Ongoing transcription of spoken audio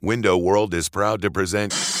Window World is proud to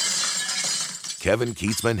present Kevin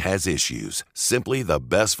Keatsman Has Issues. Simply the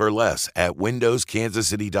best for less at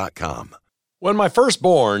windowskansascity.com. When my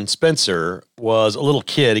firstborn, Spencer, was a little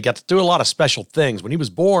kid, he got to do a lot of special things. When he was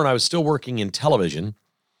born, I was still working in television.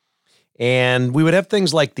 And we would have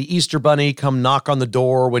things like the Easter Bunny come knock on the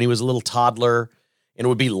door when he was a little toddler. And it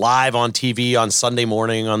would be live on TV on Sunday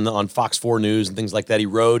morning on Fox 4 News and things like that. He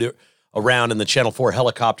rode around in the Channel 4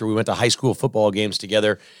 helicopter. We went to high school football games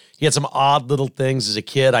together. He had some odd little things as a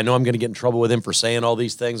kid. I know I'm going to get in trouble with him for saying all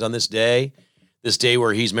these things on this day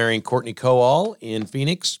where he's marrying Courtney Coal in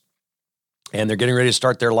Phoenix, and they're getting ready to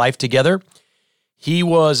start their life together. He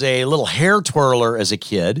was a little hair twirler as a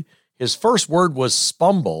kid. His first word was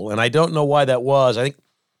spumble, and I don't know why that was. I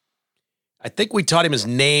think we taught him his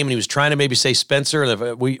name, and he was trying to maybe say Spencer,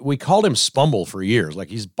 and we called him Spumble for years. Like,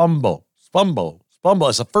 he's Bumbo, Spumbo.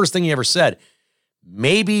 It's the first thing he ever said.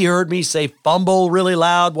 Maybe he heard me say fumble really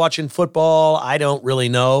loud watching football. I don't really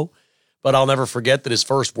know. But I'll never forget that his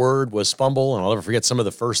first word was fumble, and I'll never forget some of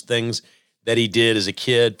the first things that he did as a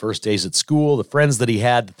kid, first days at school, the friends that he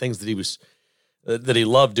had, the things that he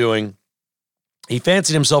loved doing. He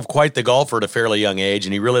fancied himself quite the golfer at a fairly young age,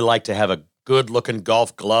 and he really liked to have a good-looking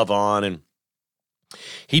golf glove on, and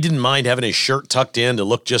he didn't mind having his shirt tucked in to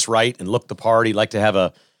look just right and look the part. He liked to have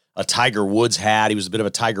a Tiger Woods hat. He was a bit of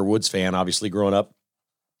a Tiger Woods fan, obviously, growing up,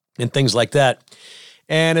 and things like that.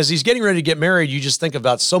 And as he's getting ready to get married, you just think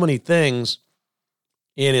about so many things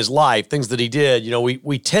in his life, things that he did. You know,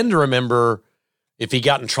 we tend to remember if he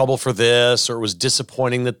got in trouble for this, or it was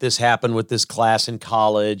disappointing that this happened with this class in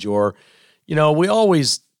college, or, you know, we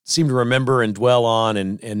always seem to remember and dwell on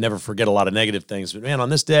and never forget a lot of negative things. But man, on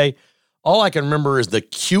this day, all I can remember is the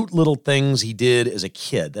cute little things he did as a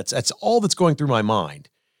kid. That's all that's going through my mind,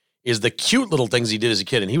 is the cute little things he did as a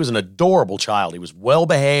kid. And he was an adorable child. He was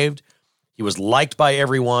well-behaved. He was liked by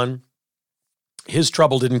everyone. His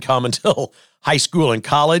trouble didn't come until high school and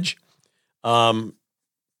college. My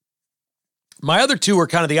other two were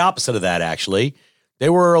kind of the opposite of that, actually. They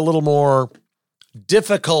were a little more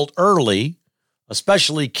difficult early,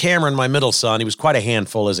 especially Cameron, my middle son. He was quite a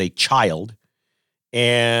handful as a child.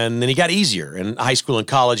 And then he got easier. In high school and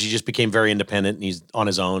college, he just became very independent, and he's on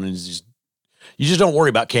his own, and you just don't worry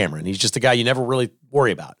about Cameron. He's just a guy you never really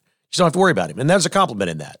worry about. You just don't have to worry about him. And there's a compliment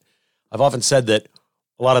in that. I've often said that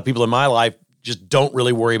a lot of people in my life just don't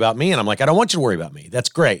really worry about me. And I'm like, I don't want you to worry about me. That's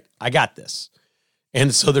great. I got this.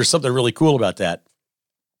 And so there's something really cool about that.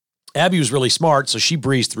 Abby was really smart, so she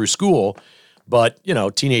breezed through school. But, you know,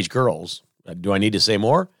 teenage girls, do I need to say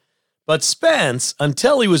more? But Spence,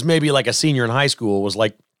 until he was maybe like a senior in high school, was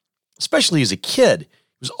like, especially as a kid, he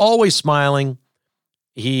was always smiling.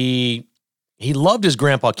 He loved his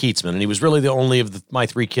grandpa Keatsman, and he was really the only of my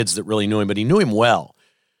three kids that really knew him, but he knew him well.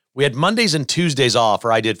 We had Mondays and Tuesdays off,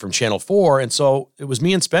 or I did, from Channel 4, and so it was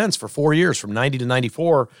me and Spence for 4 years, from 90 to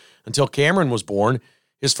 94, until Cameron was born.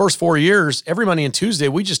 His first 4 years, every Monday and Tuesday,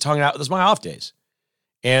 we just hung out. It was my off days.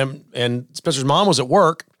 And Spencer's mom was at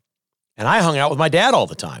work, and I hung out with my dad all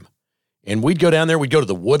the time. And we'd go down there, we'd go to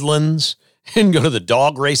the Woodlands and go to the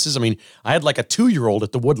dog races. I mean, I had like a 2-year-old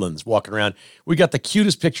at the Woodlands walking around. We got the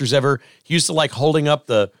cutest pictures ever. He used to like holding up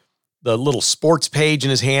the little sports page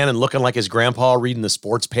in his hand and looking like his grandpa reading the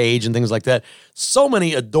sports page and things like that. So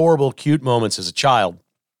many adorable, cute moments as a child.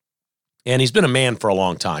 And he's been a man for a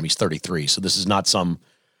long time. He's 33. So this is not some,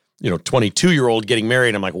 22-year-old getting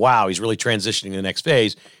married. I'm like, wow, he's really transitioning to the next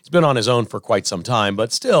phase. He's been on his own for quite some time,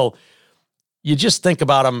 but still, you just think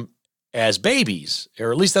about him as babies,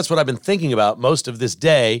 or at least that's what I've been thinking about most of this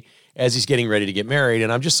day as he's getting ready to get married.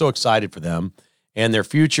 And I'm just so excited for them and their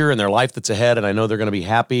future and their life that's ahead. And I know they're going to be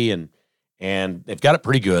happy, and they've got it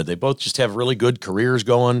pretty good. They both just have really good careers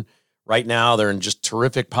going right now. They're in just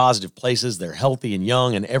terrific, positive places. They're healthy and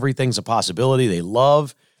young, and everything's a possibility. They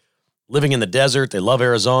love living in the desert. They love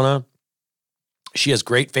Arizona. She has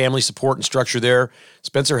great family support and structure there.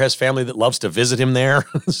 Spencer has family that loves to visit him there.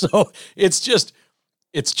 So it's just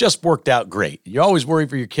worked out great. You always worry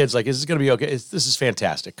for your kids, like, is this going to be okay? This is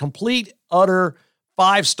fantastic. Complete, utter,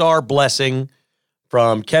 5-star blessing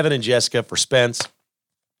from Kevin and Jessica for Spence.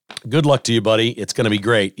 Good luck to you, buddy. It's going to be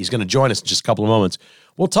great. He's going to join us in just a couple of moments.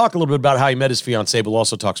 We'll talk a little bit about how he met his fiancée, but we'll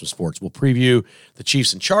also talk some sports. We'll preview the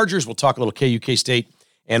Chiefs and Chargers. We'll talk a little KU, K-State,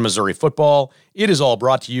 and Missouri football. It is all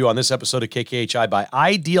brought to you on this episode of KKHI by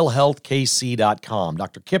IdealHealthKC.com.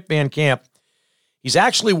 Dr. Kip Van Camp, he's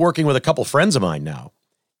actually working with a couple friends of mine now.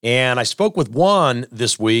 And I spoke with one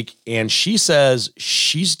this week, and she says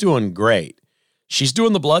she's doing great. She's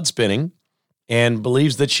doing the blood spinning and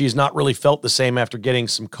believes that she's not really felt the same after getting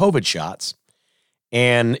some COVID shots.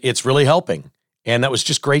 And it's really helping. And that was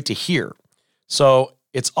just great to hear. So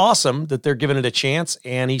it's awesome that they're giving it a chance.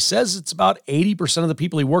 And he says it's about 80% of the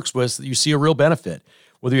people he works with that you see a real benefit.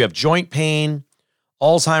 Whether you have joint pain,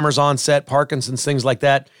 Alzheimer's onset, Parkinson's, things like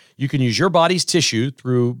that, you can use your body's tissue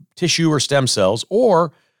through tissue or stem cells,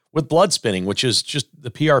 or with blood spinning, which is just,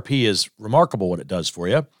 the PRP is remarkable what it does for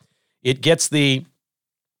you. It gets the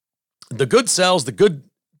good cells, the good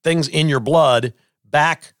things in your blood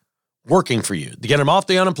back working for you. To get them off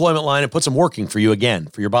the unemployment line and puts them working for you again,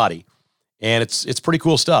 for your body. And it's pretty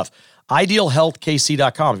cool stuff.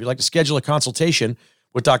 IdealHealthKC.com. If you'd like to schedule a consultation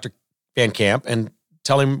with Dr. Van Camp and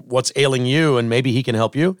tell him what's ailing you and maybe he can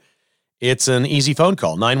help you, it's an easy phone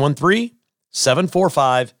call,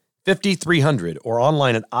 913-745-5300, or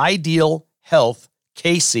online at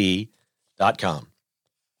IdealHealthKC.com.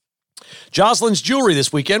 Jocelyn's Jewelry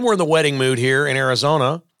this weekend. We're in the wedding mood here in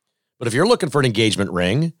Arizona. But if you're looking for an engagement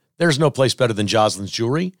ring, there's no place better than Jocelyn's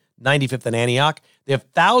Jewelry, 95th and Antioch. They have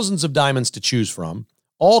thousands of diamonds to choose from,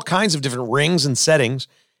 all kinds of different rings and settings,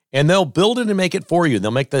 and they'll build it and make it for you.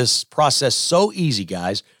 They'll make this process so easy,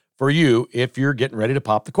 guys, for you if you're getting ready to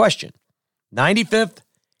pop the question. 95th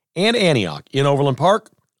and Antioch in Overland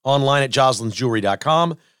Park, online at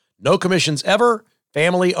jocelynsjewelry.com. No commissions ever,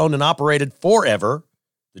 family owned and operated forever.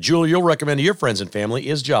 The jeweler you'll recommend to your friends and family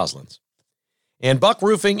is Jocelyn's. And Buck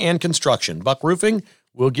Roofing and Construction. Buck Roofing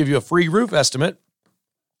will give you a free roof estimate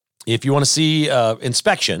if you want to see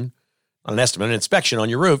inspection, not an estimate, an inspection on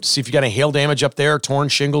your roof to see if you got any hail damage up there, torn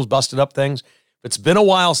shingles, busted up things. If it's been a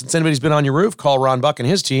while since anybody's been on your roof, call Ron Buck and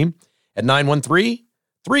his team at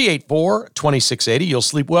 913-384-2680. You'll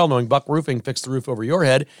sleep well knowing Buck Roofing fixed the roof over your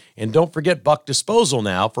head. And don't forget Buck Disposal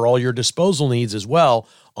now for all your disposal needs as well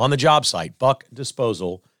on the job site,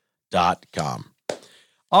 buckdisposal.com.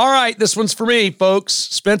 All right, this one's for me, folks.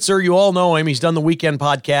 Spencer, you all know him. He's done the weekend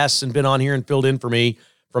podcasts and been on here and filled in for me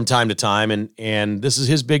from time to time. And this is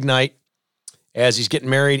his big night as he's getting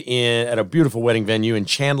married at a beautiful wedding venue in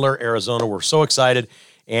Chandler, Arizona. We're so excited.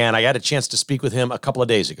 And I got a chance to speak with him a couple of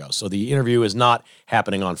days ago. So the interview is not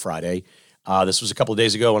happening on Friday. This was a couple of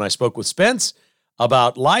days ago when I spoke with Spence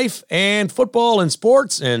about life and football and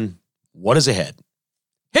sports and what is ahead.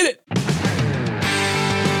 Hit it.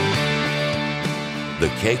 The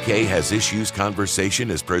KK Has Issues conversation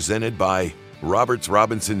is presented by Roberts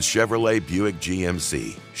Robinson Chevrolet Buick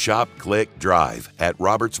GMC. Shop, click, drive at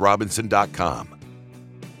robertsrobinson.com.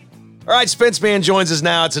 All right, Spence Man joins us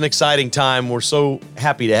now. It's an exciting time. We're so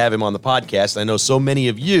happy to have him on the podcast. I know so many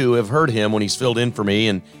of you have heard him when he's filled in for me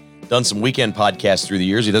and done some weekend podcasts through the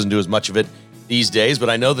years. He doesn't do as much of it these days, but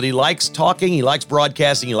I know that he likes talking, he likes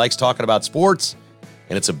broadcasting, he likes talking about sports,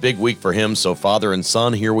 and it's a big week for him. So father and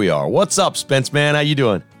son, here we are. What's up, Spence Man? How you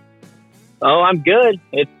doing? Oh, I'm good.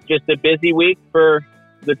 It's just a busy week for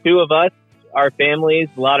the two of us, our families,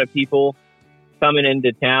 a lot of people coming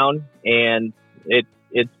into town, and it's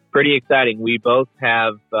pretty exciting. We both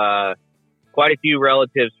have quite a few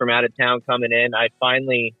relatives from out of town coming in. I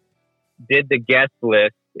finally did the guest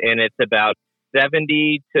list, and it's about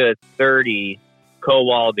 70 to 30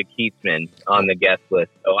 Kowal to Keatsman on the guest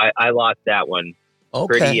list. So I lost that one.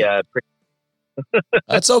 Okay.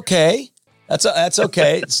 That's okay. That's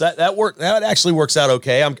okay. That actually works out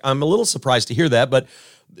okay. I'm a little surprised to hear that, but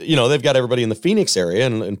you know, they've got everybody in the Phoenix area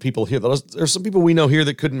and people here. There's some people we know here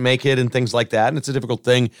that couldn't make it and things like that. And it's a difficult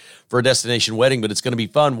thing for a destination wedding, but it's going to be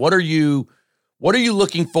fun. What are you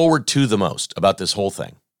looking forward to the most about this whole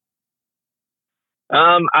thing?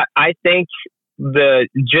 I think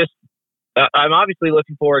I'm obviously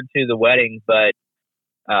looking forward to the wedding, but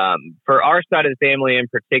for our side of the family in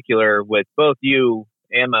particular, with both you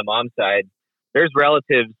and my mom's side, there's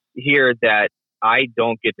relatives here that I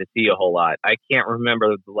don't get to see a whole lot. I can't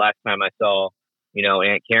remember the last time I saw,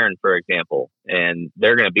 Aunt Karen, for example, and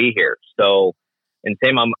they're going to be here. So, and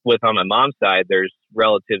same on my mom's side, there's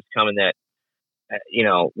relatives coming that,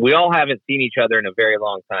 we all haven't seen each other in a very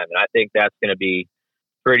long time. And I think that's going to be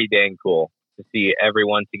pretty dang cool to see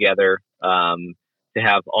everyone together, to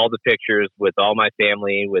have all the pictures with all my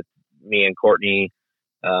family, with me and Courtney.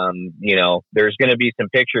 There's going to be some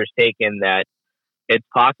pictures taken that it's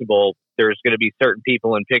possible there's going to be certain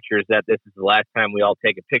people in pictures that this is the last time we all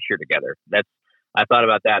take a picture together. I thought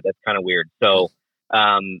about that. That's kind of weird. So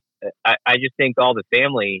I just think all the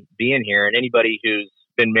family being here and anybody who's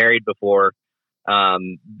been married before,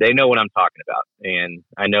 they know what I'm talking about. And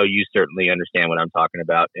I know you certainly understand what I'm talking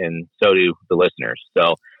about. And so do the listeners.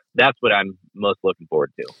 So that's what I'm most looking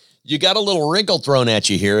forward to. You got a little wrinkle thrown at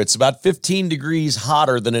you here. It's about 15 degrees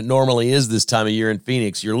hotter than it normally is this time of year in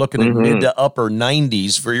Phoenix. You're looking at mid to upper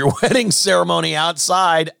 90s for your wedding ceremony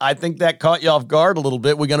outside. I think that caught you off guard a little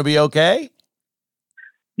bit. We going to be okay?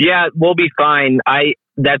 Yeah, we'll be fine.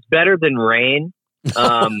 That's better than rain.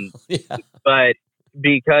 Yeah. But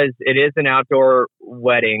because it is an outdoor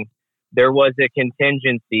wedding, there was a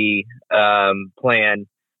contingency plan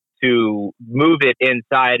to move it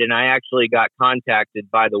inside. And I actually got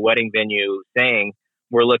contacted by the wedding venue saying,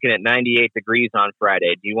 we're looking at 98 degrees on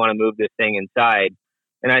Friday. Do you want to move this thing inside?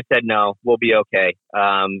 And I said, no, we'll be okay.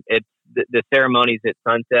 It's the ceremony's at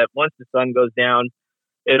sunset. Once the sun goes down,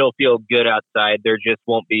 it'll feel good outside. There just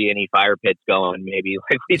won't be any fire pits going, maybe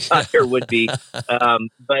like we thought there would be.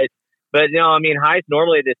 But no, I mean, highs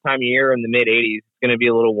normally this time of year in the mid 80s. It's going to be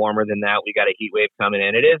a little warmer than that. We got a heat wave coming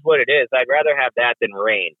in. It is what it is. I'd rather have that than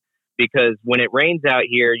rain, because when it rains out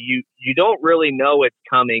here, you don't really know it's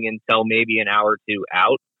coming until maybe an hour or two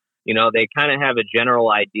out. You know, they kind of have a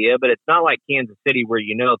general idea, but it's not like Kansas City where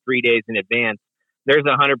 3 days in advance. There's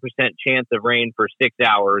 100% chance of rain for 6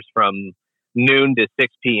 hours from noon to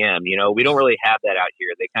 6 p.m. We don't really have that out here.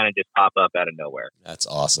 They kind of just pop up out of nowhere. That's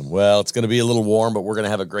awesome. Well, it's going to be a little warm, but we're going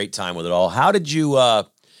to have a great time with it all. How did you,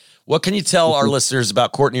 what can you tell our listeners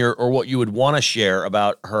about Courtney, or what you would want to share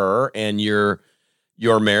about her and your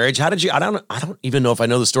marriage? How did you, I don't even know if I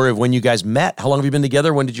know the story of when you guys met. How long have you been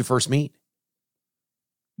together? When did you first meet?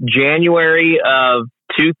 January of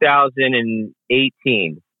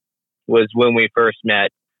 2018 was when we first met.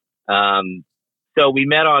 So we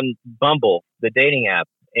met on Bumble, the dating app.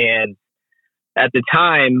 And at the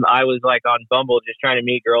time, I was like on Bumble just trying to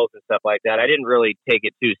meet girls and stuff like that. I didn't really take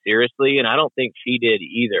it too seriously, and I don't think she did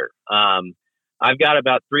either. I've got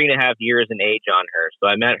about 3.5 years in age on her. So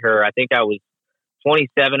I met her, I think I was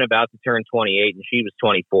 27, about to turn 28, and she was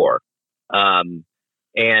 24.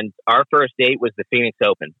 And our first date was the Phoenix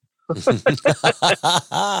Open.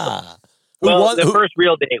 The first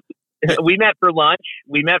real date. We met for lunch.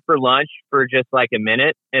 For just like a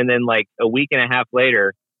minute. And then like a week and a half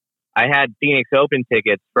later, I had Phoenix Open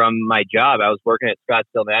tickets from my job. I was working at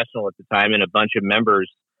Scottsdale National at the time, and a bunch of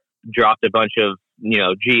members dropped a bunch of,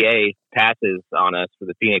 GA passes on us for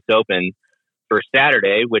the Phoenix Open for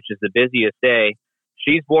Saturday, which is the busiest day.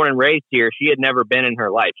 She's born and raised here. She had never been in her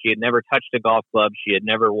life. She had never touched a golf club. She had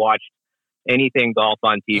never watched anything golf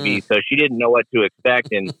on TV. So she didn't know what to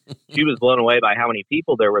expect. And she was blown away by how many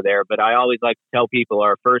people there were there. But I always like to tell people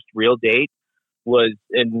our first real date was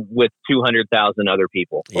with 200,000 other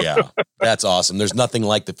people. Yeah, that's awesome. There's nothing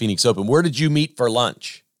like the Phoenix Open. Where did you meet for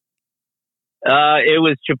lunch? It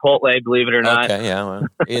was Chipotle, believe it or not. Okay, yeah. Well,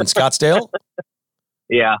 in Scottsdale?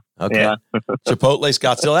 Yeah. Okay. Yeah. Chipotle,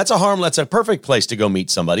 Scottsdale. That's a perfect place to go meet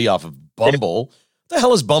somebody off of Bumble. What the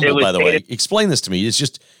hell is Bumble, by the way? Explain this to me. It's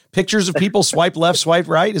just pictures of people, swipe left, swipe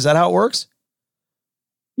right. Is that how it works?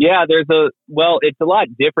 Yeah, it's a lot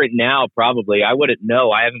different now, probably. I wouldn't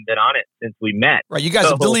know. I haven't been on it since we met. Right. You guys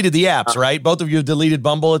have deleted the apps, right? Both of you have deleted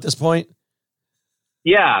Bumble at this point?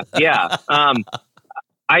 Yeah.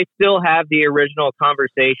 I still have the original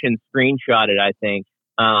conversation screenshotted, I think.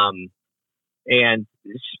 And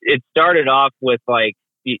it started off with like,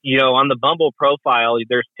 on the Bumble profile,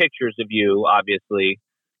 there's pictures of you, obviously,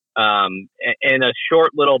 and a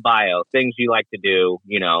short little bio, things you like to do,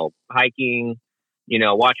 hiking,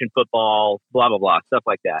 watching football, blah, blah, blah, stuff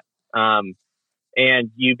like that.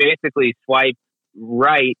 And you basically swipe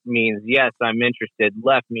right means yes, I'm interested.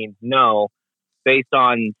 Left means no, based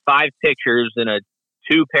on 5 pictures and a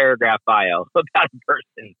 2-paragraph bio about a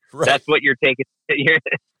person. Right. That's what you're taking.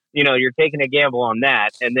 You're taking a gamble on that.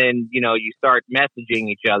 And then, you start messaging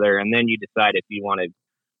each other, and then you decide if you want to,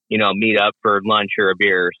 meet up for lunch or a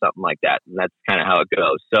beer or something like that. And that's kind of how it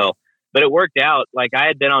goes. So, but it worked out. Like, I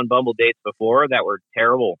had been on Bumble dates before that were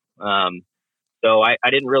terrible. So I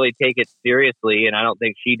didn't really take it seriously, and I don't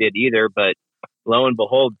think she did either. But lo and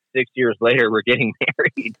behold, 6 years later, we're getting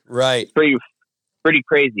married. Right. It's pretty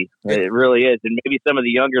crazy. It really is. And maybe some of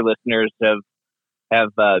the younger listeners have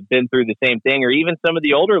been through the same thing, or even some of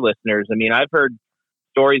the older listeners. I mean, I've heard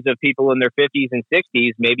stories of people in their 50s and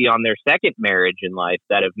 60s, maybe on their second marriage in life,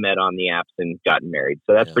 that have met on the apps and gotten married.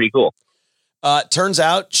 So that's pretty cool. Turns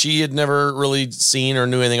out she had never really seen or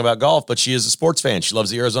knew anything about golf, but she is a sports fan. She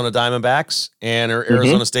loves the Arizona Diamondbacks and her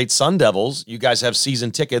Arizona State Sun Devils. You guys have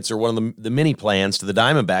season tickets, or one of the mini plans to the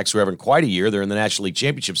Diamondbacks, who are having quite a year. They're in the National League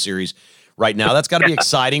Championship Series right now. That's got to be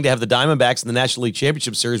exciting to have the Diamondbacks in the National League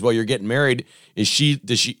Championship Series while you're getting married. Is she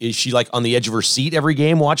like on the edge of her seat every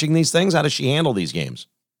game watching these things? How does she handle these games?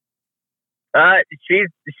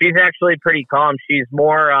 She's actually pretty calm. She's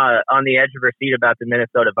more on the edge of her seat about the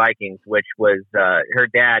Minnesota Vikings, which was her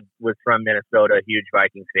dad was from Minnesota, a huge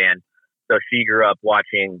Vikings fan. So she grew up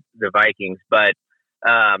watching the Vikings. But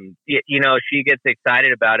she gets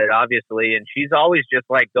excited about it, obviously, and she's always just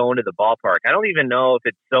like going to the ballpark. I don't even know if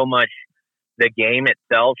it's so much the game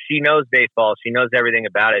itself. She knows baseball. She knows everything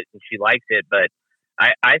about it, and she likes it. But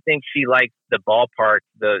I think she likes the ballpark,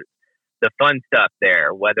 the fun stuff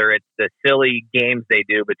there, whether it's the silly games they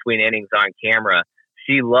do between innings on camera.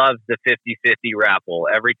 She loves the 50-50 raffle.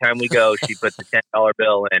 Every time we go, she puts a $10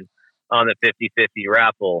 bill in on the 50-50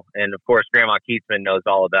 raffle. And of course, Grandma Keatsman knows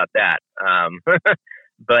all about that.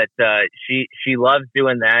 But she loves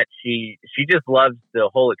doing that. She just loves the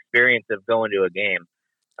whole experience of going to a game.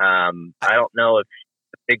 I don't know if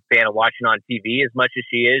she's a big fan of watching on TV as much as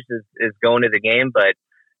she is going to the game, but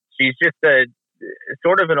she's just a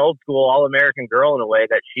sort of an old school All-American girl in a way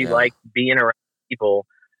that she likes being around people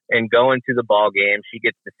and going to the ball game. She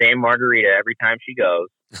gets the same margarita every time she goes,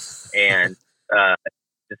 and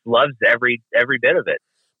just loves every bit of it.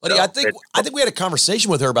 Buddy, So I think we had a conversation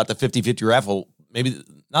with her about the 50-50 raffle, maybe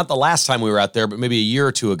not the last time we were out there, but maybe a year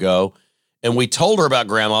or two ago. And we told her about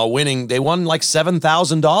Grandma winning. They won like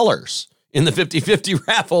 $7,000 in the 50-50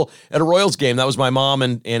 raffle at a Royals game. That was my mom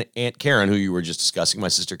and Aunt Karen, who you were just discussing, my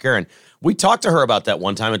sister Karen. We talked to her about that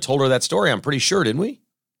one time and told her that story. I'm pretty sure, didn't we?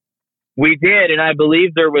 We did, and I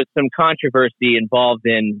believe there was some controversy involved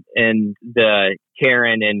in the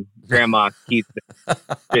Karen and Grandma Keith's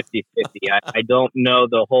 50-50. I don't know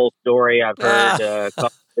the whole story. I've heard a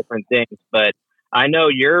couple different things, but I know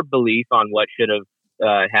your belief on what should have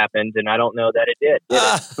happened, and I don't know that it did.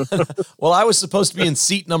 Well, I was supposed to be in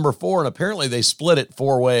seat number 4, and apparently they split it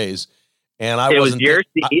 4 ways. And I wasn't your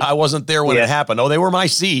seat. I wasn't there when it happened. Oh, they were my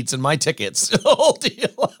seats and my tickets. The whole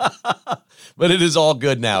deal. But it is all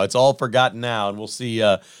good now. It's all forgotten now. And we'll see.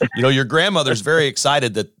 Your grandmother's very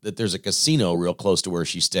excited that there's a casino real close to where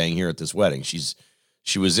she's staying here at this wedding.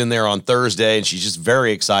 She was in there on Thursday, and she's just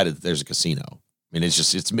very excited that there's a casino. I mean,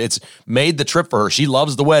 it's made the trip for her. She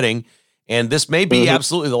loves the wedding, and this may be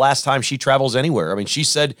absolutely the last time she travels anywhere. I mean, she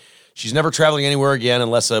said she's never traveling anywhere again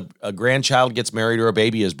unless a grandchild gets married or a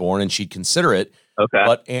baby is born, and she'd consider it. Okay.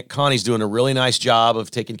 But Aunt Connie's doing a really nice job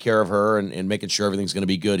of taking care of her and making sure everything's going to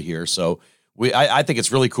be good here. So I think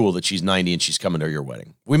it's really cool that she's 90 and she's coming to your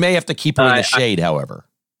wedding. We may have to keep her in the shade, however.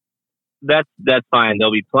 That's fine.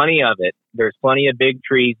 There'll be plenty of it. There's plenty of big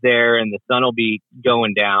trees there, and the sun will be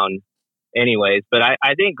going down anyways. But I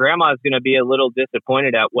think Grandma's going to be a little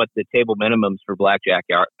disappointed at what the table minimums for blackjack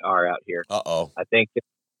are out here. Uh-oh. I think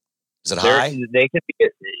is it high?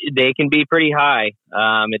 They can be pretty high.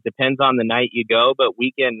 It depends on the night you go, but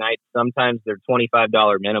weekend nights, sometimes they're $25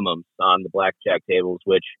 minimums on the blackjack tables,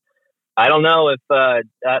 which I don't know if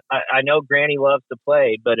I know Granny loves to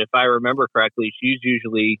play, but if I remember correctly, she's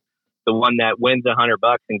usually the one that wins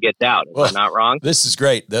 $100 and gets out. Am I not wrong? This is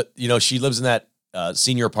great. She lives in that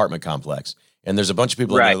senior apartment complex, and there's a bunch of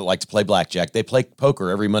people in there that like to play blackjack. They play poker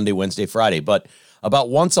every Monday, Wednesday, Friday, but about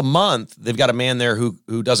once a month, they've got a man there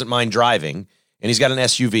who doesn't mind driving, and he's got an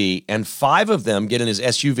SUV, and 5 of them get in his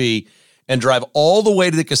SUV and drive all the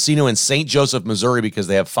way to the casino in St. Joseph, Missouri, because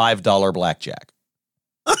they have $5 blackjack.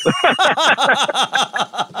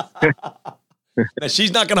 Now,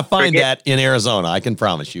 she's not going to find that in Arizona, I can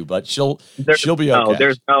promise you, but she'll be okay. No,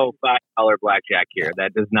 there's no $5 blackjack here.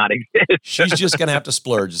 That does not exist. She's just going to have to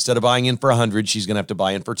splurge. Instead of buying in for 100, she's going to have to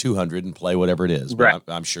buy in for 200 and play whatever it is. But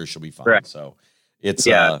I'm sure she'll be fine. Right. So it's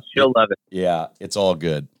she'll love it. Yeah, it's all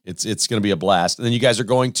good. It's going to be a blast. And then you guys are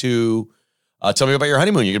going to tell me about your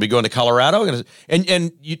honeymoon. You're going to be going to Colorado,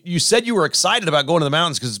 and you said you were excited about going to the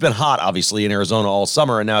mountains because it's been hot, obviously, in Arizona all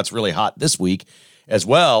summer, and now it's really hot this week as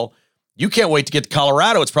well. You can't wait to get to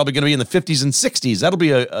Colorado. It's probably going to be in the 50s and 60s. That'll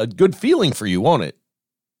be a good feeling for you, won't it?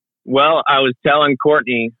 Well, I was telling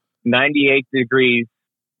Courtney, 98 degrees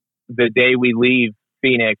the day we leave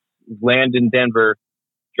Phoenix, land in Denver,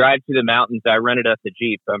 drive to the mountains. I rented us a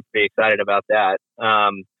Jeep. I'm pretty excited about that.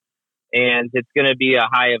 And it's going to be a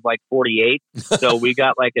high of like 48. So we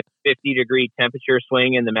got like a 50-degree temperature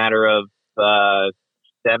swing in the matter of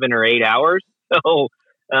 7 or 8 hours. So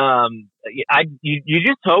you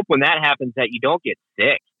just hope when that happens that you don't get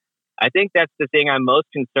sick. I think that's the thing I'm most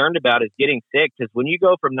concerned about is getting sick, because when you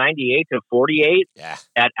go from 98 to 48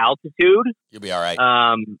 at altitude, you'll be all right.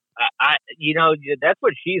 That's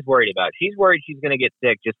what she's worried about. She's worried she's going to get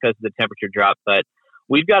sick just because of the temperature drop. But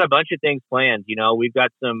we've got a bunch of things planned. We've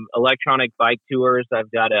got some electronic bike tours.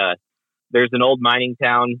 There's an old mining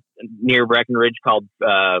town near Breckenridge called,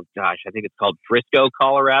 I think it's called Frisco,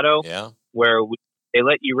 Colorado. Yeah. Where they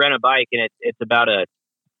let you rent a bike, and it's about a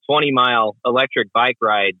 20-mile electric bike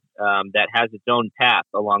ride that has its own path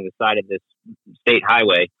along the side of this state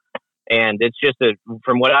highway. And it's just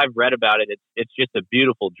from what I've read about it, it's just a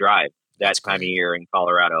beautiful drive that time of year in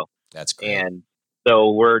Colorado. That's great. And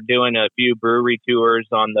so we're doing a few brewery tours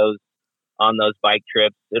on those bike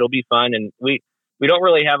trips. It'll be fun. And we don't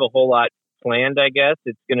really have a whole lot planned, I guess.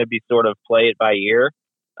 It's going to be sort of play it by ear.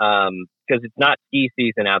 Because because it's not ski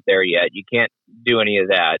season out there yet. You can't do any of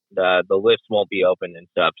that. The lifts won't be open and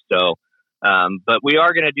stuff. So, but we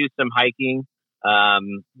are going to do some hiking.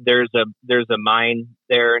 There's a mine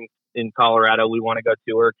there in Colorado we want to go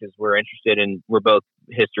tour because we're interested in. We're both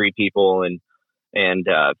history people and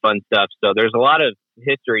fun stuff. So there's a lot of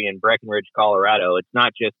history in Breckenridge, Colorado. It's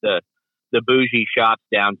not just the bougie shops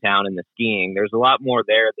downtown and the skiing. There's a lot more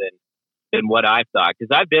there than what I thought,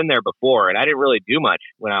 because I've been there before and I didn't really do much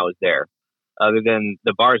when I was there other than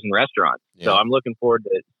the bars and restaurants. Yeah. So I'm looking forward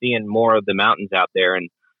to seeing more of the mountains out there and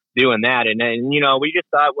doing that. And then, we just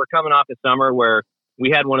thought we're coming off a summer where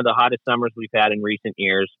we had one of the hottest summers we've had in recent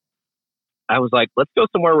years. I was like, let's go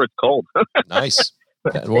somewhere where it's cold. Nice.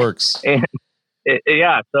 That works. And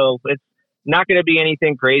so it's not going to be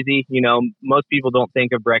anything crazy. Most people don't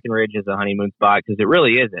think of Breckenridge as a honeymoon spot because it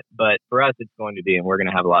really isn't. But for us, it's going to be, and we're going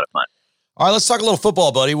to have a lot of fun. All right, let's talk a little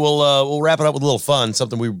football, buddy. We'll wrap it up with a little fun,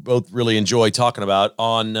 something we both really enjoy talking about.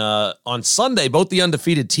 On Sunday, both the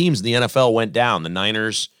undefeated teams in the NFL went down, the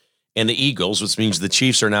Niners and the Eagles, which means the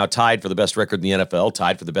Chiefs are now tied for the best record in the NFL,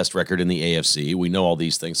 tied for the best record in the AFC. We know all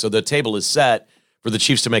these things. So the table is set for the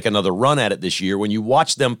Chiefs to make another run at it this year. When you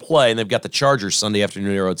watch them play, and they've got the Chargers Sunday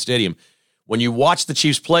afternoon at Arrowhead Stadium, when you watch the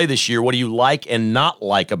Chiefs play this year, what do you like and not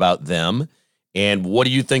like about them? And what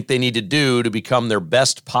do you think they need to do to become their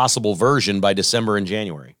best possible version by December and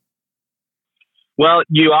January? Well,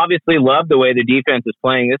 you obviously love the way the defense is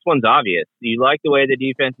playing. This one's obvious. You like the way the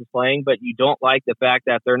defense is playing, but you don't like the fact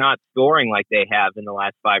that they're not scoring like they have in the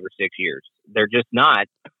last 5 or 6 years. They're just not.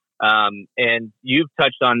 And you've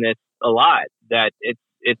touched on this a lot, that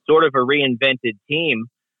it's sort of a reinvented team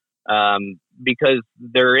because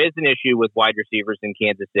there is an issue with wide receivers in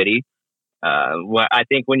Kansas City. I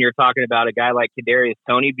think when you're talking about a guy like Kadarius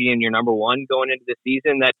Toney being your number one going into the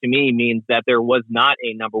season, that to me means that there was not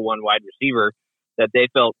a number one wide receiver that they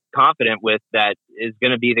felt confident with that is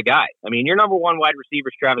going to be the guy. I mean, your number one wide receiver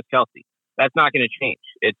is Travis Kelce. That's not going to change.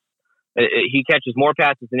 He catches more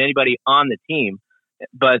passes than anybody on the team,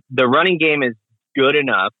 but the running game is good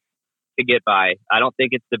enough to get by. I don't think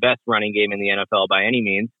it's the best running game in the NFL by any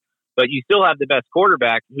means, but you still have the best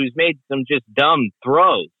quarterback who's made some just dumb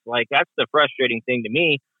throws. Like, that's the frustrating thing to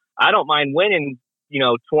me. I don't mind winning,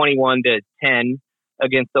 21-10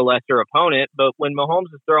 against a lesser opponent, but when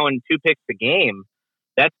Mahomes is throwing 2 picks a game,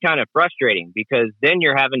 that's kind of frustrating because then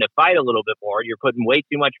you're having to fight a little bit more. You're putting way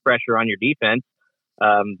too much pressure on your defense.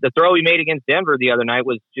 The throw he made against Denver the other night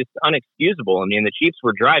was just unexcusable. I mean, the Chiefs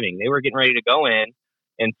were driving. They were getting ready to go in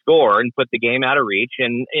and score and put the game out of reach.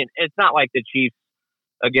 And it's not like the Chiefs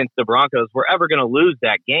against the Broncos were ever going to lose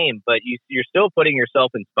that game, but you're still putting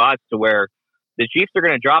yourself in spots to where the Chiefs are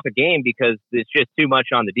going to drop a game because it's just too much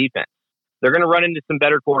on the defense. They're going to run into some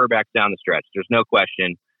better quarterbacks down the stretch. There's no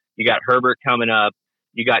question. You got Herbert coming up.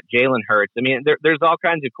 You got Jalen Hurts. I mean, there's all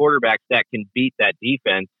kinds of quarterbacks that can beat that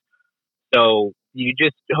defense. So you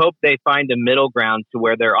just hope they find a middle ground to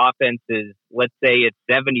where their offense is, let's say it's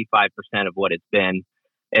 75% of what it's been,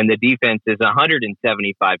 and the defense is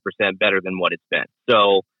 175% better than what it's been.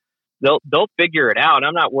 So they'll figure it out.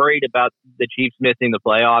 I'm not worried about the Chiefs missing the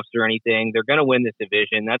playoffs or anything. They're going to win this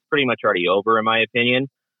division. That's pretty much already over, in my opinion.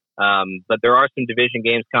 But there are some division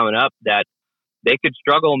games coming up that they could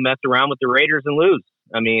struggle and mess around with the Raiders and lose.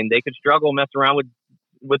 I mean, they could struggle and mess around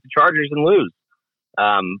with the Chargers and lose.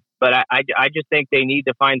 But I just think they need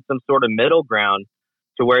to find some sort of middle ground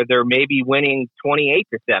to where they're maybe winning 28-7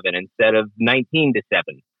 instead of 19-7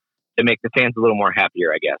 to make the fans a little more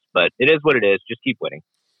happier, I guess. But it is what it is. Just keep winning.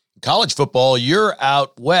 College football, you're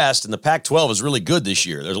out west, and the Pac-12 is really good this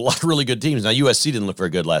year. There's a lot of really good teams. Now, USC didn't look very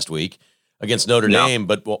good last week against Notre Dame,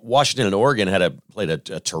 but Washington and Oregon played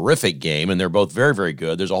a terrific game, and they're both very, very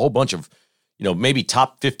good. There's a whole bunch of, maybe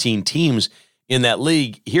top 15 teams in that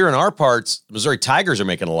league. Here in our parts, Missouri Tigers are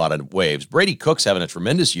making a lot of waves. Brady Cook's having a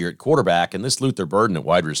tremendous year at quarterback, and this Luther Burden at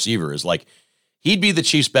wide receiver is like, he'd be the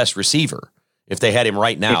Chiefs' best receiver if they had him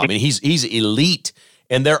right now. I mean, he's elite,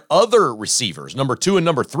 and their other receivers, number 2 and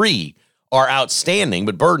number 3, are outstanding,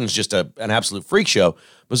 but Burden's just an absolute freak show.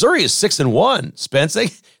 Missouri is 6-1, Spence.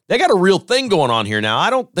 They got a real thing going on here now. I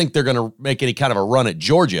don't think they're going to make any kind of a run at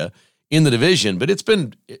Georgia in the division, but it's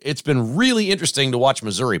been really interesting to watch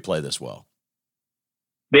Missouri play this well.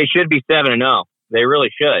 They should be 7-0. They really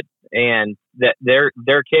should, and that they're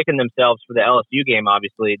kicking themselves for the LSU game.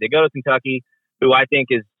 Obviously, they go to Kentucky, who I think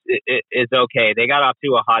is okay. They got off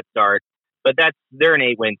to a hot start, but they're an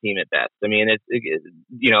 8-win team at best. I mean,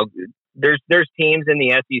 there's teams in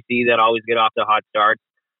the SEC that always get off to hot starts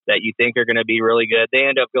that you think are going to be really good. They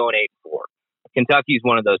end up going 8-4. Kentucky's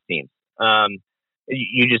one of those teams.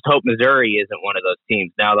 You just hope Missouri isn't one of those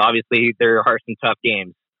teams. Now, obviously, there are some tough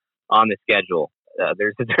games on the schedule.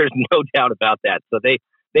 There's no doubt about that. So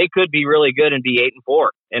they could be really good and be 8-4.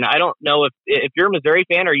 And I don't know if you're a Missouri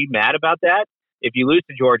fan, are you mad about that? If you lose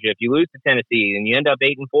to Georgia, if you lose to Tennessee, and you end up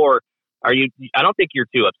 8-4, are you? I don't think you're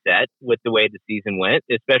too upset with the way the season went,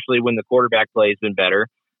 especially when the quarterback play has been better.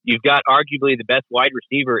 You've got arguably the best wide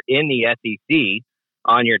receiver in the SEC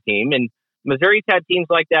on your team, and Missouri's had teams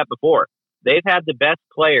like that before. They've had the best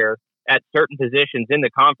player at certain positions in the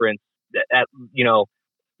conference at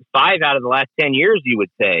 5 out of the last 10 years, you would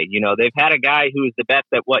say. They've had a guy who is the best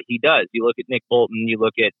at what he does. You look at Nick Bolton, you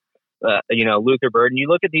look at Luther Burden, you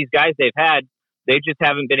look at these guys they've had. They just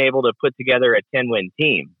haven't been able to put together a 10-win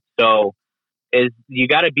team. So you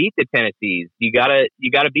got to beat the Tennessees. You got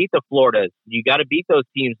to beat the Floridas. You got to beat those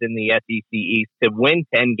teams in the SEC East to win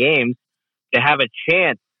 10 games to have a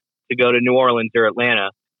chance to go to New Orleans or Atlanta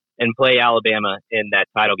and play Alabama in that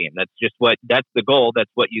title game. That's the goal.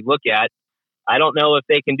 That's what you look at. I don't know if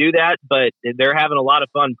they can do that, but they're having a lot of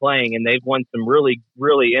fun playing, and they've won some really,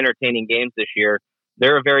 really entertaining games this year.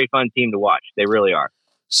 They're a very fun team to watch. They really are.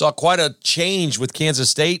 Saw quite a change with Kansas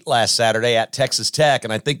State last Saturday at Texas Tech,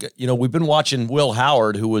 and I think, we've been watching Will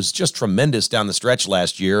Howard, who was just tremendous down the stretch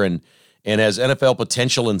last year and has NFL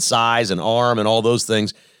potential and size and arm and all those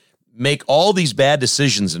things, make all these bad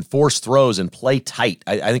decisions and force throws and play tight.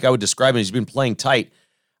 I think I would describe him as he's been playing tight.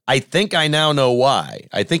 I think I now know why.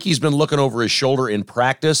 I think he's been looking over his shoulder in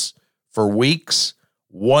practice for weeks,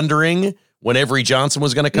 wondering when Avery Johnson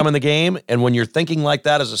was going to come in the game. And when you're thinking like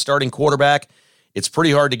that as a starting quarterback, it's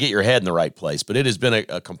pretty hard to get your head in the right place. But it has been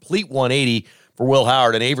a complete 180 for Will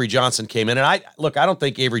Howard, and Avery Johnson came in. And I don't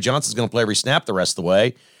think Avery Johnson's going to play every snap the rest of the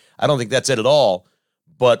way. I don't think that's it at all.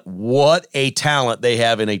 But what a talent they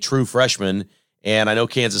have in a true freshman. And I know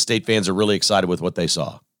Kansas State fans are really excited with what they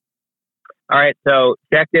saw. All right, so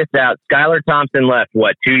check this out. Skylar Thompson left,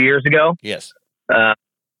 2 years ago? Yes.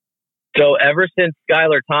 So ever since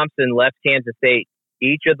Skylar Thompson left Kansas State,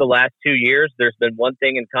 each of the last 2 years, there's been one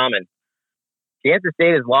thing in common. Kansas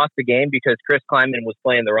State has lost the game because Chris Klieman was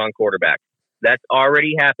playing the wrong quarterback. That's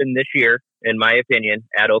already happened this year, in my opinion,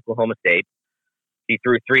 at Oklahoma State. He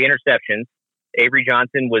threw 3 interceptions. Avery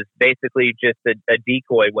Johnson was basically just a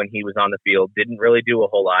decoy when he was on the field, didn't really do a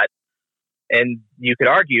whole lot. And you could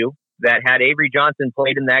argue that had Avery Johnson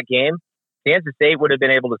played in that game, Kansas State would have been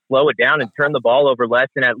able to slow it down and turn the ball over less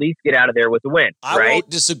and at least get out of there with a win. I won't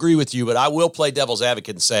disagree with you, but I will play devil's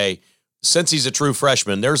advocate and say, since he's a true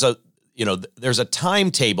freshman, there's a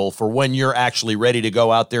timetable for when you're actually ready to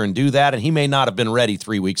go out there and do that. And he may not have been ready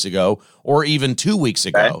 3 weeks ago or even 2 weeks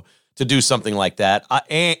ago to do something like that.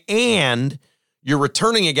 And you're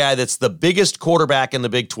returning a guy that's the biggest quarterback in the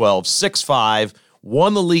Big 12, 6'5",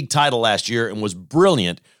 won the league title last year and was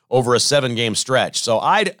brilliant over a 7-game stretch. So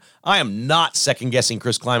I am not second-guessing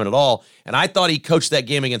Chris Klieman at all. And I thought he coached that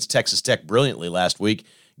game against Texas Tech brilliantly last week,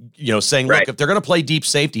 saying, look, if they're going to play deep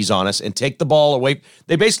safeties on us and take the ball away,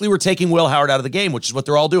 they basically were taking Will Howard out of the game, which is what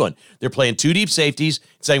they're all doing. They're playing 2 deep safeties,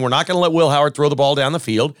 saying we're not going to let Will Howard throw the ball down the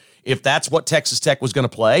field. If that's what Texas Tech was going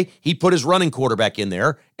to play, he put his running quarterback in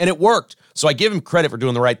there, and it worked. So I give him credit for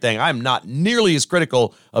doing the right thing. I'm not nearly as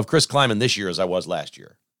critical of Chris Klieman this year as I was last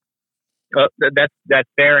year. That's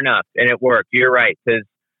fair enough, and it worked. You're right, because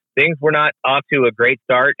things were not off to a great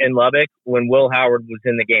start in Lubbock when Will Howard was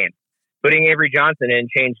in the game. Putting Avery Johnson in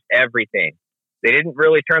changed everything. They didn't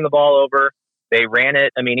really turn the ball over. They ran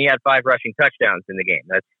it. I mean, he had 5 rushing touchdowns in the game.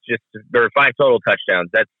 There were 5 total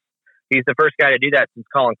touchdowns. He's the first guy to do that since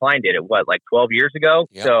Colin Klein did it, 12 years ago?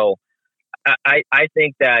 Yep. So I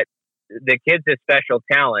think that the kid's a special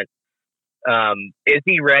talent. Is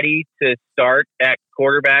he ready to start at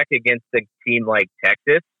quarterback against a team like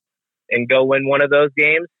Texas and go win one of those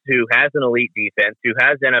games, who has an elite defense, who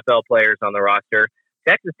has NFL players on the roster?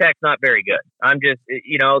 Texas Tech's not very good.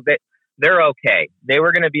 They're okay. They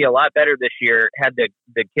were going to be a lot better this year had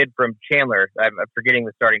the kid from Chandler, I'm forgetting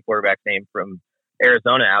the starting quarterback's name from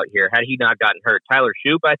Arizona out here, had he not gotten hurt. Tyler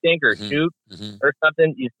Shoop, I think, or Shoop or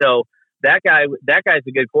something. So that guy's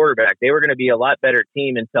a good quarterback. They were going to be a lot better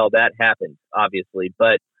team until that happened, obviously.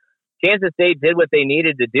 But Kansas State did what they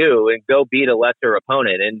needed to do and go beat a lesser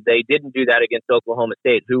opponent, and they didn't do that against Oklahoma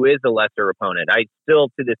State, who is a lesser opponent. I still,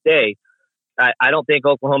 to this day, I don't think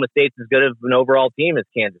Oklahoma State's as good of an overall team as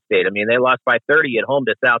Kansas State. I mean, they lost by 30 at home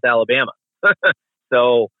to South Alabama.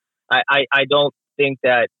 So I don't think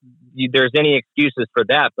that there's any excuses for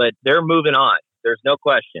that, but they're moving on. There's no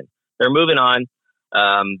question. They're moving on.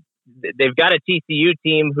 They've got a TCU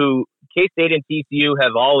team who K-State and TCU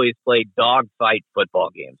have always played dogfight football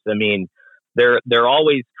games. I mean, they're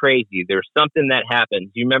always crazy. There's something that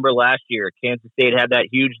happens. You remember last year, Kansas State had that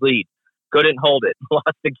huge lead, couldn't hold it,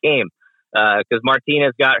 lost the game. because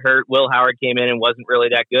Martinez got hurt. Will Howard came in and wasn't really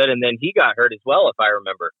that good, and then he got hurt as well, if I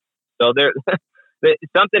remember. So there,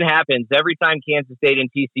 something happens every time Kansas State and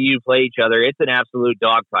TCU play each other. It's an absolute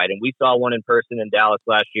dogfight, and we saw one in person in Dallas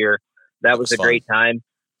last year. That was a great time.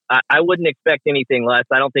 I wouldn't expect anything less.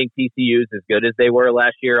 I don't think TCU is as good as they were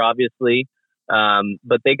last year, obviously,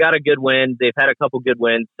 but they got a good win. They've had a couple good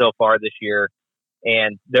wins so far this year,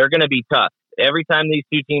 and they're going to be tough. Every time these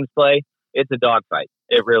two teams play, it's a dogfight.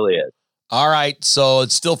 It really is. All right, so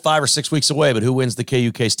it's still 5 or 6 weeks away, but who wins the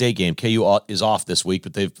KU K-State game? KU is off this week,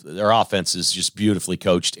 but their offense is just beautifully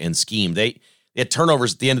coached and schemed. They had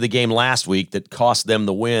turnovers at the end of the game last week that cost them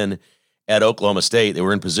the win at Oklahoma State. They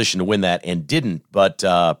were in position to win that and didn't, but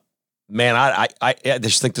man, I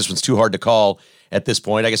just think this one's too hard to call at this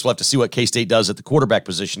point. I guess we'll have to see what K-State does at the quarterback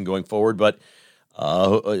position going forward, but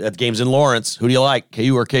at the game's in Lawrence. Who do you like,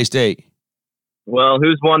 KU or K-State? Well,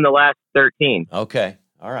 who's won the last 13? Okay.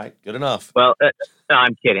 All right. Good enough. Well, no,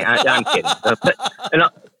 I'm kidding. I'm kidding.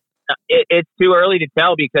 It's too early to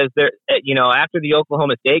tell because after the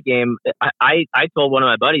Oklahoma State game, I told one of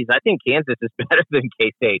my buddies, I think Kansas is better than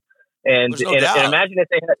K-State. And imagine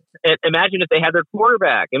if they had their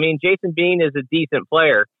quarterback. I mean, Jason Bean is a decent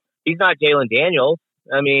player. He's not Jalen Daniels.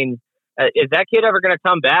 I mean, is that kid ever going to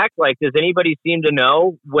come back? Like, does anybody seem to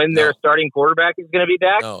know when their starting quarterback is going to be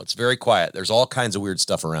back? No, it's very quiet. There's all kinds of weird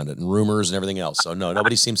stuff around it and rumors and everything else. So, no,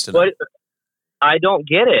 nobody seems to know. But I don't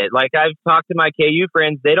get it. Like, I've talked to my KU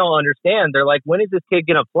friends. They don't understand. They're like, when is this kid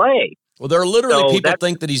going to play? Well, there are literally people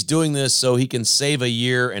think that he's doing this so he can save a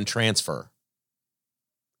year and transfer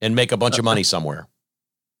and make a bunch of money somewhere.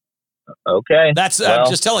 Okay. I'm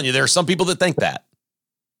just telling you, there are some people that think that.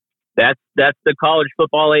 That's the college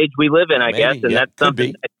football age we live in, I guess, and that's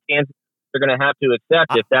something that Kansas are going to have to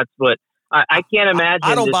accept if that's what I can't imagine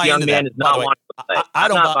this young man is not wanting to play. I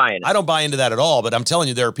don't buy into that at all, but I'm telling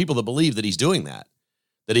you, there are people that believe that he's doing that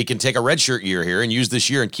he can take a redshirt year here and use this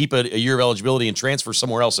year and keep a year of eligibility and transfer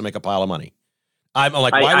somewhere else and make a pile of money. I'm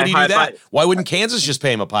like, why would he do that? Why wouldn't Kansas just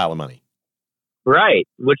pay him a pile of money? Right,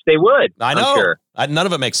 which they would. I know. I'm sure. None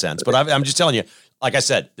of it makes sense, but I'm just telling you, like I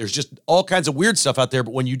said, there's just all kinds of weird stuff out there,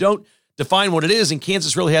 but when you don't define what it is, and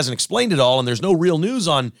Kansas really hasn't explained it all, and there's no real news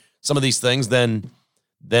on some of these things, then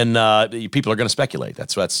people are going to speculate.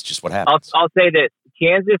 That's just what happens. I'll say that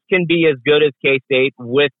Kansas can be as good as K-State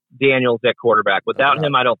with Daniels at quarterback. Without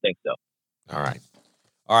him, I don't think so. All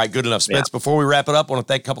right, good enough. Spence, Before we wrap it up, I want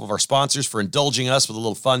to thank a couple of our sponsors for indulging us with a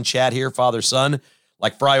little fun chat here, father-son,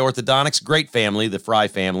 like Fry Orthodontics. Great family, the Fry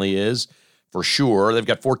family is. For sure. They've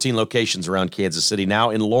got 14 locations around Kansas City. Now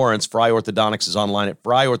in Lawrence, Fry Orthodontics is online at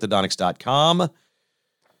fryorthodontics.com.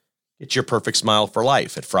 Get your perfect smile for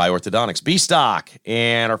life at Fry Orthodontics. B-Stock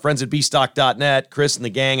and our friends at bstock.net, Chris and the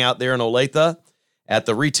gang out there in Olathe at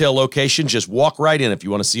the retail location. Just walk right in if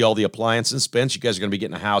you want to see all the appliances. Spence, you guys are going to be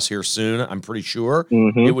getting a house here soon, I'm pretty sure.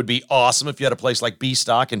 Mm-hmm. It would be awesome if you had a place like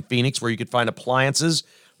B-Stock in Phoenix where you could find appliances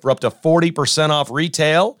for up to 40% off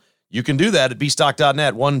retail. You can do that at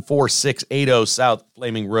bstock.net, 14680 South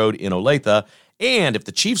Flaming Road in Olathe. And if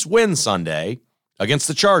the Chiefs win Sunday against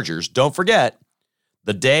the Chargers, don't forget,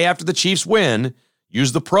 the day after the Chiefs win,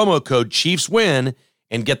 use the promo code ChiefsWin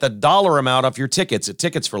and get the dollar amount off your tickets at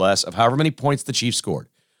Tickets for Less of however many points the Chiefs scored.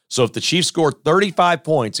 So if the Chiefs scored 35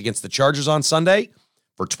 points against the Chargers on Sunday,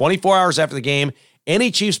 for 24 hours after the game,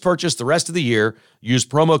 any Chiefs purchase the rest of the year, use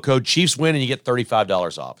promo code ChiefsWin and you get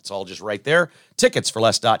 $35 off. It's all just right there.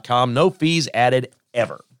 Ticketsforless.com. No fees added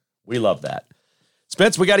ever. We love that.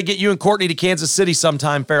 Spence, we got to get you and Courtney to Kansas City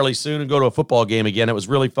sometime fairly soon and go to a football game again. It was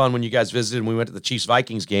really fun when you guys visited and we went to the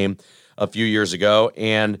Chiefs-Vikings game a few years ago.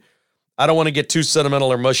 And I don't want to get too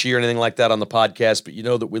sentimental or mushy or anything like that on the podcast, but you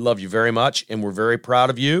know that we love you very much and we're very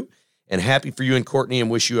proud of you and happy for you and Courtney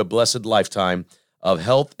and wish you a blessed lifetime of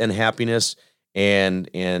health and happiness and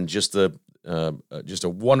just a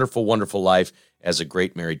wonderful, wonderful life as a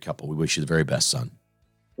great married couple. We wish you the very best, son.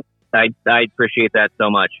 I appreciate that so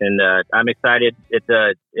much, and I'm excited. It's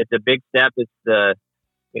a big step. It's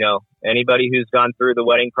anybody who's gone through the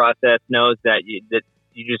wedding process knows that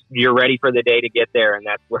you're ready for the day to get there, and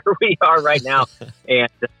that's where we are right now. And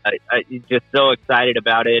I'm just so excited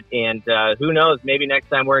about it. And who knows? Maybe next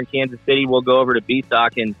time we're in Kansas City, we'll go over to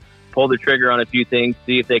B-Stock and pull the trigger on a few things,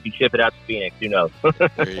 see if they can ship it out to Phoenix. Who knows?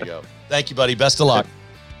 There you go. Thank you, buddy. Best of luck.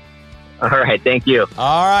 All right. Thank you.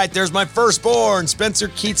 All right. There's my firstborn, Spencer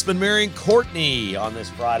Keatsman, marrying Courtney on this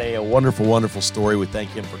Friday. A wonderful, wonderful story. We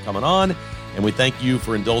thank him for coming on, and we thank you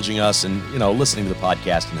for indulging us and, listening to the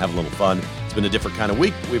podcast and having a little fun. It's been a different kind of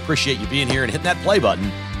week. We appreciate you being here and hitting that play button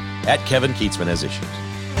at Kevin Keatsman Has Issues.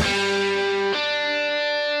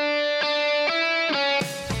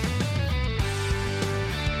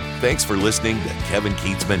 Thanks for listening to Kevin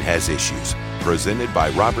Keatsman Has Issues, presented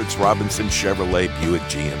by Roberts Robinson Chevrolet Buick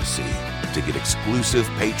GMC. To get exclusive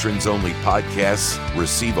patrons-only podcasts,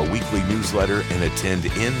 receive a weekly newsletter, and attend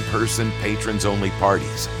in-person patrons-only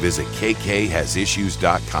parties, visit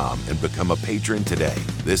kkhasissues.com and become a patron today.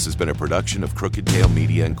 This has been a production of Crooked Tail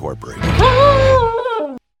Media Incorporated.